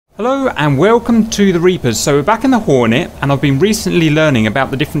Hello and welcome to the Reapers. So we're back in the Hornet and I've been recently learning about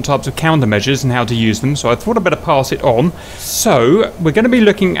the different types of countermeasures and how to use them, so I thought I'd better pass it on. So we're going to be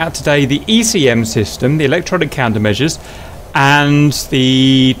looking at today the ECM system, the electronic countermeasures, and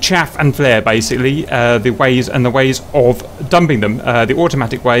the Chaff and Flare, basically, the ways of dumping them, the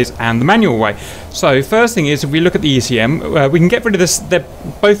automatic ways and the manual way. So first thing is, if we look at the ECM, we can get rid of this. They're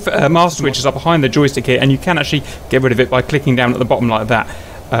both master switches are behind the joystick here, and you can actually get rid of it by clicking down at the bottom like that.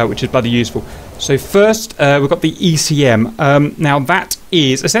 Which is bloody useful. So first we've got the ECM. Now that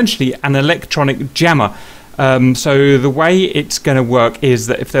is essentially an electronic jammer. So the way it's going to work is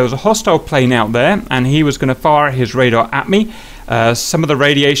that if there was a hostile plane out there and he was going to fire his radar at me, some of the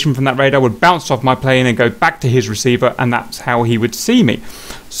radiation from that radar would bounce off my plane and go back to his receiver, and that's how he would see me.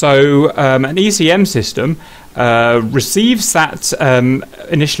 So an ECM system receives that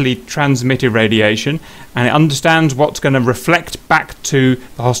initially transmitted radiation, and it understands what's going to reflect back to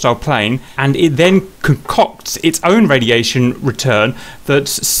the hostile plane, and it then concocts its own radiation return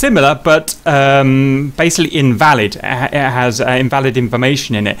that's similar but basically invalid. It has invalid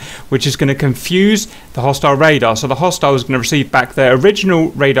information in it, which is going to confuse the hostile radar. So the hostile is going to receive back their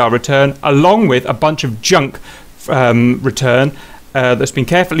original radar return along with a bunch of junk return that's been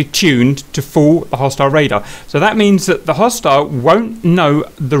carefully tuned to fool the hostile radar. So that means that the hostile won't know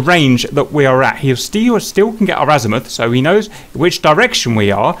the range that we are at. He still can get our azimuth, so he knows which direction we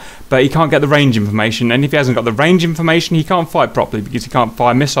are, but he can't get the range information. And if he hasn't got the range information, he can't fight properly because he can't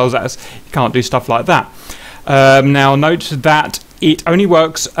fire missiles at us. He can't do stuff like that. Now note that it only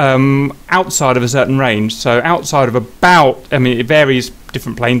works outside of a certain range. So outside of about, I mean, it varies,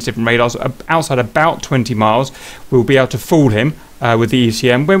 different planes, different radars. Outside about 20 miles, we'll be able to fool him with the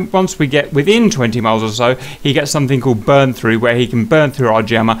ECM. Once we get within 20 miles or so, he gets something called burn through, where he can burn through our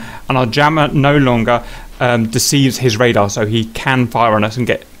jammer, and our jammer no longer deceives his radar, so he can fire on us and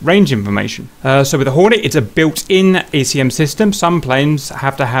get range information. So with the Hornet, it's a built-in ECM system. Some planes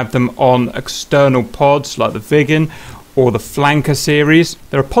have to have them on external pods like the Vigan or the Flanker series.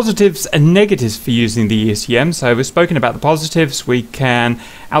 There are positives and negatives for using the ECM. So we've spoken about the positives. We can,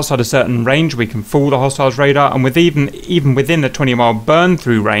 outside a certain range, we can fool the hostile's radar, and with even within the 20-mile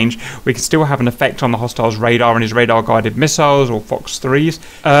burn-through range, we can still have an effect on the hostile's radar and his radar-guided missiles or Fox 3s.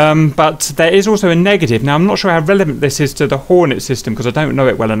 But there is also a negative. Now, I'm not sure how relevant this is to the Hornet system because I don't know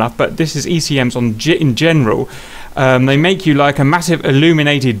it well enough, but this is ECMs in general. They make you like a massive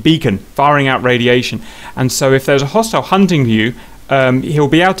illuminated beacon firing out radiation, and so if there's a hostile hunting you, he'll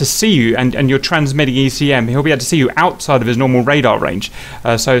be able to see you, and you're transmitting ECM, he'll be able to see you outside of his normal radar range.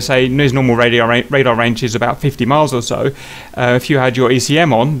 So say his normal radar range is about 50 miles or so. If you had your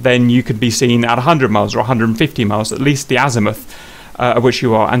ECM on, then you could be seen at 100 miles or 150 miles, at least the azimuth at which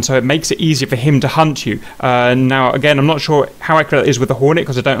you are, and so it makes it easier for him to hunt you. Now again, I'm not sure how accurate it is with the Hornet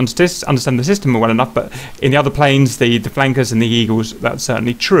because I don't understand the system well enough, but in the other planes, the Flankers and the Eagles, that's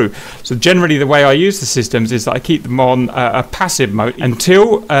certainly true. So generally the way I use the systems is that I keep them on a passive mode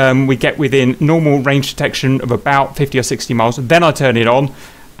until we get within normal range detection of about 50 or 60 miles. Then I turn it on,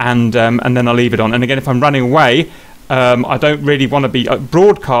 and then I leave it on. And again, if I'm running away, I don't really want to be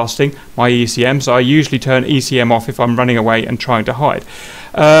broadcasting my ECM, so I usually turn ECM off if I'm running away and trying to hide.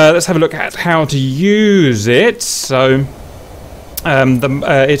 Let's have a look at how to use it. So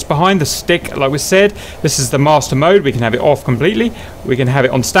it's behind the stick, like we said. This is the master mode. We can have it off completely. We can have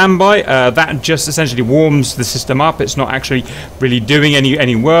it on standby. That just essentially warms the system up. It's not actually really doing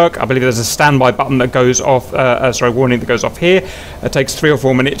any work. I believe there's a standby button that goes off, warning that goes off here. It takes 3 or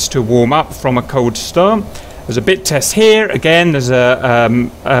 4 minutes to warm up from a cold start. There's a bit test here. Again, there's a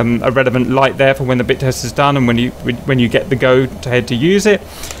relevant light there for when the bit test is done and when you get the go ahead to use it.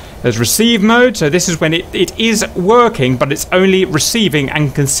 There's receive mode. So this is when it is working, but it's only receiving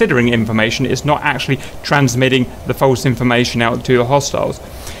and considering information. It's not actually transmitting the false information out to the hostiles.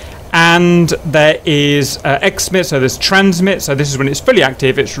 And there is XMIT, so there's transmit. So this is when it's fully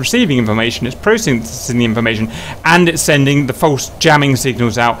active. It's receiving information, it's processing the information, and it's sending the false jamming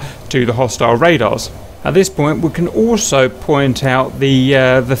signals out to the hostile radars. At this point, we can also point out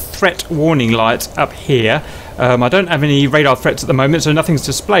the threat warning lights up here. I don't have any radar threats at the moment, so nothing's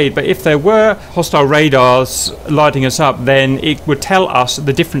displayed, but if there were hostile radars lighting us up, then it would tell us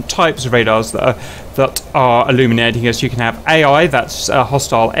the different types of radars that are illuminating us. You can have AI, that's a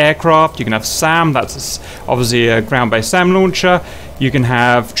hostile aircraft. You can have SAM, that's obviously a ground-based SAM launcher. You can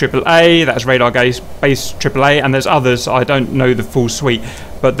have AAA, that's radar-based AAA, and there's others. I don't know the full suite,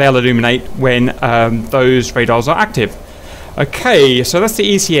 but they'll illuminate when those radars are active. Okay, so that's the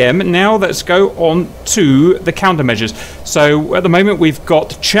ECM. Now let's go on to the countermeasures. So at the moment we've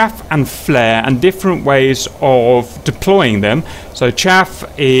got Chaff and Flare and different ways of deploying them. So Chaff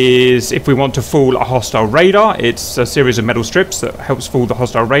is if we want to fool a hostile radar. It's a series of metal strips that helps fool the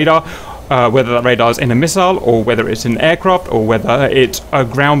hostile radar. Whether that radar is in a missile or whether it's in aircraft or whether it's a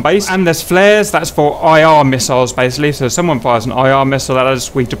ground base. And there's flares, that's for IR missiles basically. So someone fires an IR missile at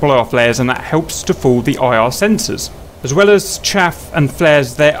us, we deploy our flares and that helps to fool the IR sensors. As well as Chaff and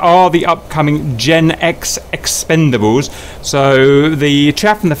Flares, there are the upcoming Gen X expendables. So the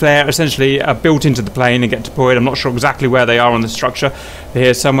Chaff and the Flare essentially are built into the plane and get deployed. I'm not sure exactly where they are on the structure. They're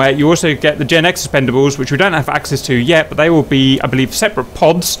here somewhere. You also get the Gen X expendables, which we don't have access to yet, but they will be, I believe, separate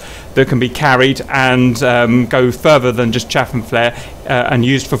pods that can be carried and go further than just Chaff and Flare and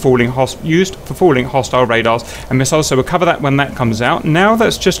used for fooling hostile radars and missiles. So we'll cover that when that comes out. Now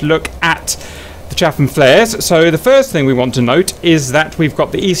let's just look at the Chaff and Flares. So the first thing we want to note is that we've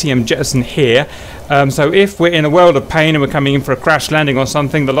got the ECM jettison here. So if we're in a world of pain and we're coming in for a crash landing or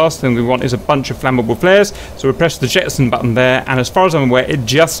something, the last thing we want is a bunch of flammable flares. So we press the jettison button there, and as far as I'm aware, it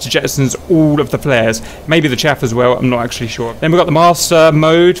just jettisons all of the flares. Maybe the Chaff as well, I'm not actually sure. Then we've got the master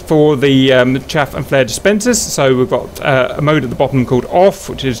mode for the Chaff and Flare dispensers. So we've got a mode at the bottom called off,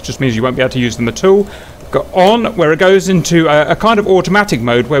 which just means you won't be able to use them at all. Got on, where it goes into a kind of automatic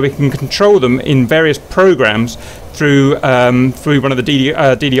mode where we can control them in various programs through one of the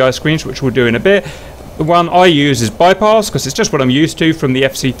DDI screens, which we'll do in a bit. The one I use is bypass because it's just what I'm used to from the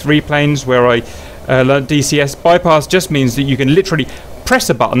FC3 planes where I learned DCS. Bypass just means that you can literally press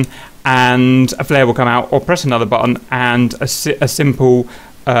a button and a flare will come out, or press another button and a simple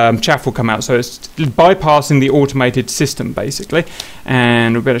chaff will come out. So it's bypassing the automated system basically,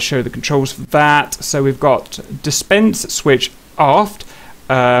 and we better show the controls for that. So we've got dispense switch aft,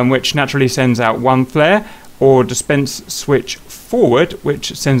 which naturally sends out one flare, or dispense switch forward,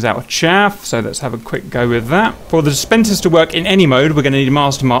 which sends out a chaff. So let's have a quick go with that. For the dispensers to work in any mode, we're going to need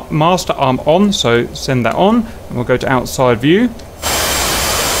master arm on, so send that on, and we'll go to outside view.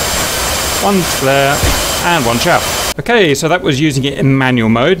 One flare and one chaff. Okay, so that was using it in manual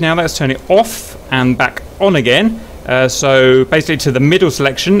mode. Now let's turn it off and back on again. So basically to the middle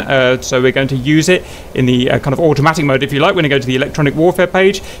selection, so we're going to use it in the kind of automatic mode if you like. When you go to the electronic warfare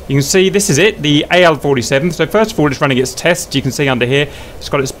page, you can see this is it, the AL-47. So first of all, it's running its test. You can see under here it's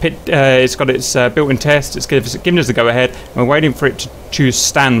got its built-in test. It's giving us the go-ahead. We're waiting for it to choose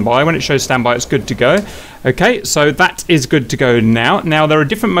standby. When it shows standby, it's good to go. Okay, so that is good to go now. Now there are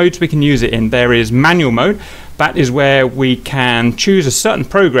different modes we can use it in. There is manual mode. That is where we can choose a certain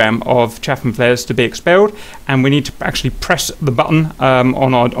program of Chaff and Flares to be expelled, and we need to actually press the button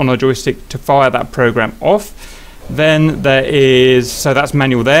on our joystick to fire that program off. Then there is, so that's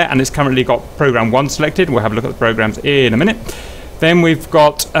manual there, and it's currently got program 1 selected. We'll have a look at the programs in a minute. Then we've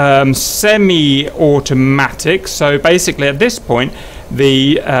got semi-automatic. So basically at this point,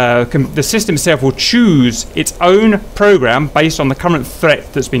 the system itself will choose its own program based on the current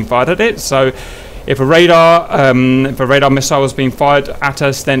threat that's being fired at it. So if a radar missile was being fired at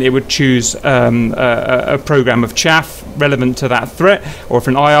us, then it would choose a program of chaff relevant to that threat. Or if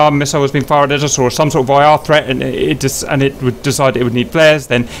an IR missile was being fired at us, or some sort of IR threat, and it would decide it would need flares,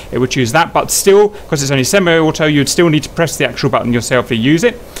 then it would choose that. But still, because it's only semi-auto, you'd still need to press the actual button yourself to use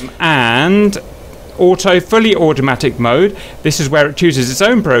it. And auto, fully automatic mode, this is where it chooses its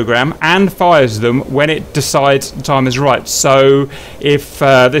own program and fires them when it decides the time is right. So if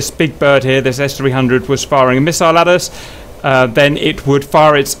this big bird here, this S-300, was firing a missile at us, then it would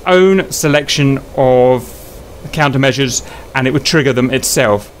fire its own selection of countermeasures and it would trigger them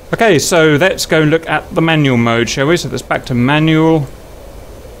itself. Okay, so let's go look at the manual mode, shall we? So let's back to manual.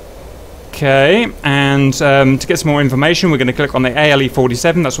 Okay, and to get some more information, we're going to click on the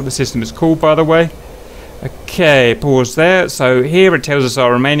ALE-47. That's what the system is called, by the way. Okay, pause there. So here it tells us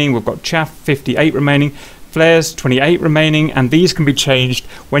our remaining. We've got chaff 58 remaining, flares 28 remaining, and these can be changed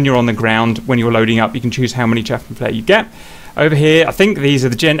when you're on the ground. When you're loading up, you can choose how many chaff and flare you get. Over here, I think these are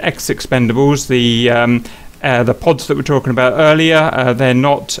the Gen X expendables, the pods that we were talking about earlier. They're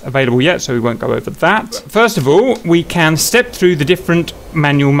not available yet, so we won't go over that. First of all, we can step through the different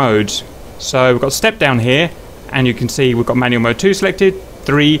manual modes. So we've got step down here, and you can see we've got manual mode 2 selected,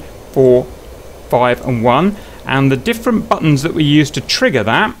 3, 4, 5 and 1, and the different buttons that we use to trigger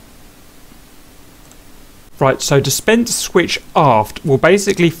that. Right, so dispense switch aft will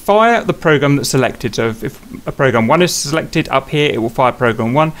basically fire the program that's selected. So if a program 1 is selected up here, it will fire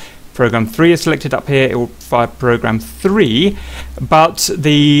program 1. Program 3 is selected up here, it will fire program 3, but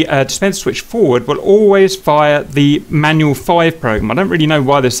the dispense switch forward will always fire the manual 5 program. I don't really know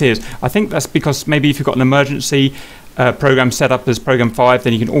why this is. I think that's because maybe if you've got an emergency program set up as program 5,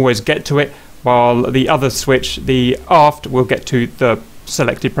 then you can always get to it, while the other switch, the aft, will get to the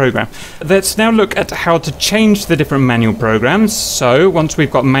selected program. Let's now look at how to change the different manual programs. So once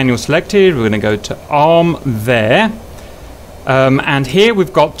we've got manual selected, we're going to go to ARM there. And here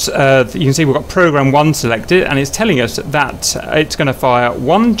we've got, you can see we've got program 1 selected, and it's telling us that it's going to fire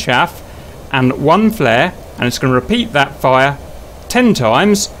 1 chaff and 1 flare, and it's going to repeat that fire 10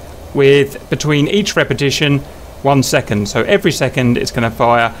 times with between each repetition 1 second. So every second it's going to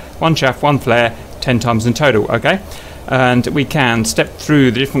fire 1 chaff, 1 flare 10 times in total. Okay, and we can step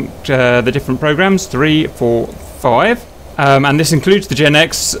through the different programs, 3, 4, 5. And this includes the Gen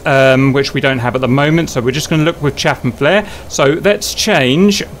X, which we don't have at the moment, so we're just going to look with Chaff and Flare. So let's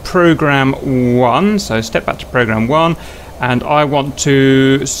change program 1. So step back to program 1, and I want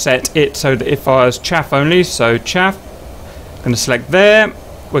to set it so that it fires chaff only. So chaff, I'm going to select there.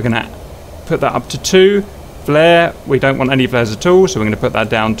 We're going to put that up to 2. Flare, we don't want any flares at all, so we're going to put that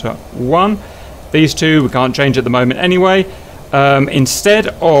down to 1. These two we can't change at the moment anyway. Instead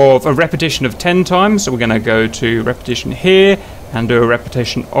of a repetition of 10 times, so we're going to go to repetition here and do a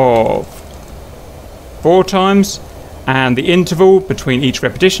repetition of 4 times, and the interval between each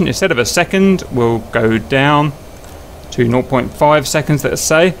repetition, instead of a second, will go down to 0.5 seconds, let's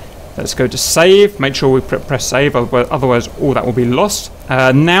say. Let's go to save, make sure we press save, otherwise all that will be lost.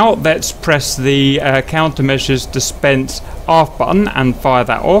 Now let's press the Countermeasures dispense aft button and fire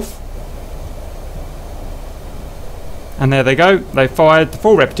that off. And there they go, they fired the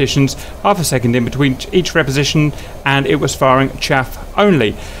 4 repetitions, half a second in between each repetition, and it was firing chaff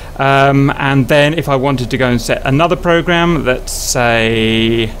only. And then if I wanted to go and set another program, let's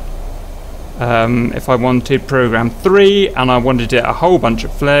say if I wanted program 3 and I wanted it a whole bunch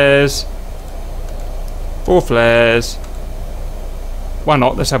of flares, 4 flares, why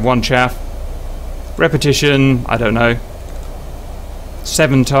not, let's have 1 chaff, repetition, I don't know,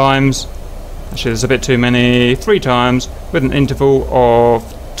 7 times. Actually, there's a bit too many. 3 times with an interval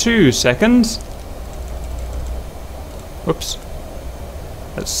of 2 seconds. Whoops.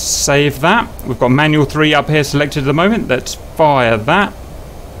 Let's save that. We've got manual 3 up here selected at the moment. Let's fire that.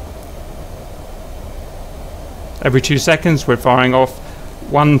 Every 2 seconds, we're firing off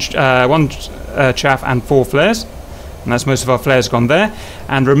one chaff and 4 flares. And that's most of our flares gone there.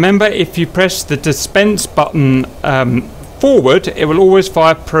 And remember, if you press the dispense button forward, it will always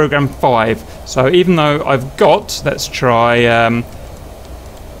fire program 5. So even though I've got, let's try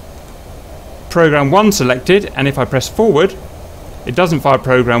program 1 selected, and if I press forward, it doesn't fire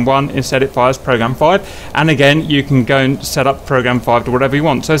program 1, instead it fires program 5. And again, you can go and set up program 5 to whatever you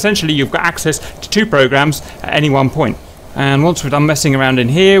want. So essentially you've got access to 2 programs at any one point. And once we're done messing around in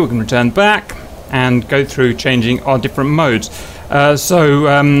here, we can return back and go through changing our different modes.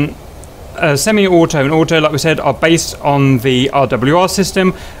 Semi-auto and auto, like we said, are based on the RWR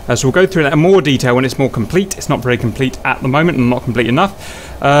system, so we'll go through that in more detail when it's more complete. It's not very complete at the moment and not complete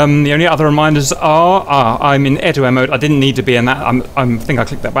enough. The only other reminders are, I'm in air-to-air mode. I didn't need to be in that. I think I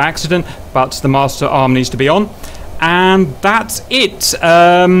clicked that by accident, but the master arm needs to be on. And that's it.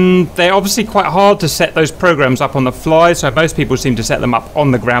 They're obviously quite hard to set those programs up on the fly, so most people seem to set them up on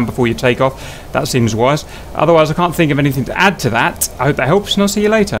the ground before you take off. That seems wise. Otherwise, I can't think of anything to add to that. I hope that helps, and I'll see you later.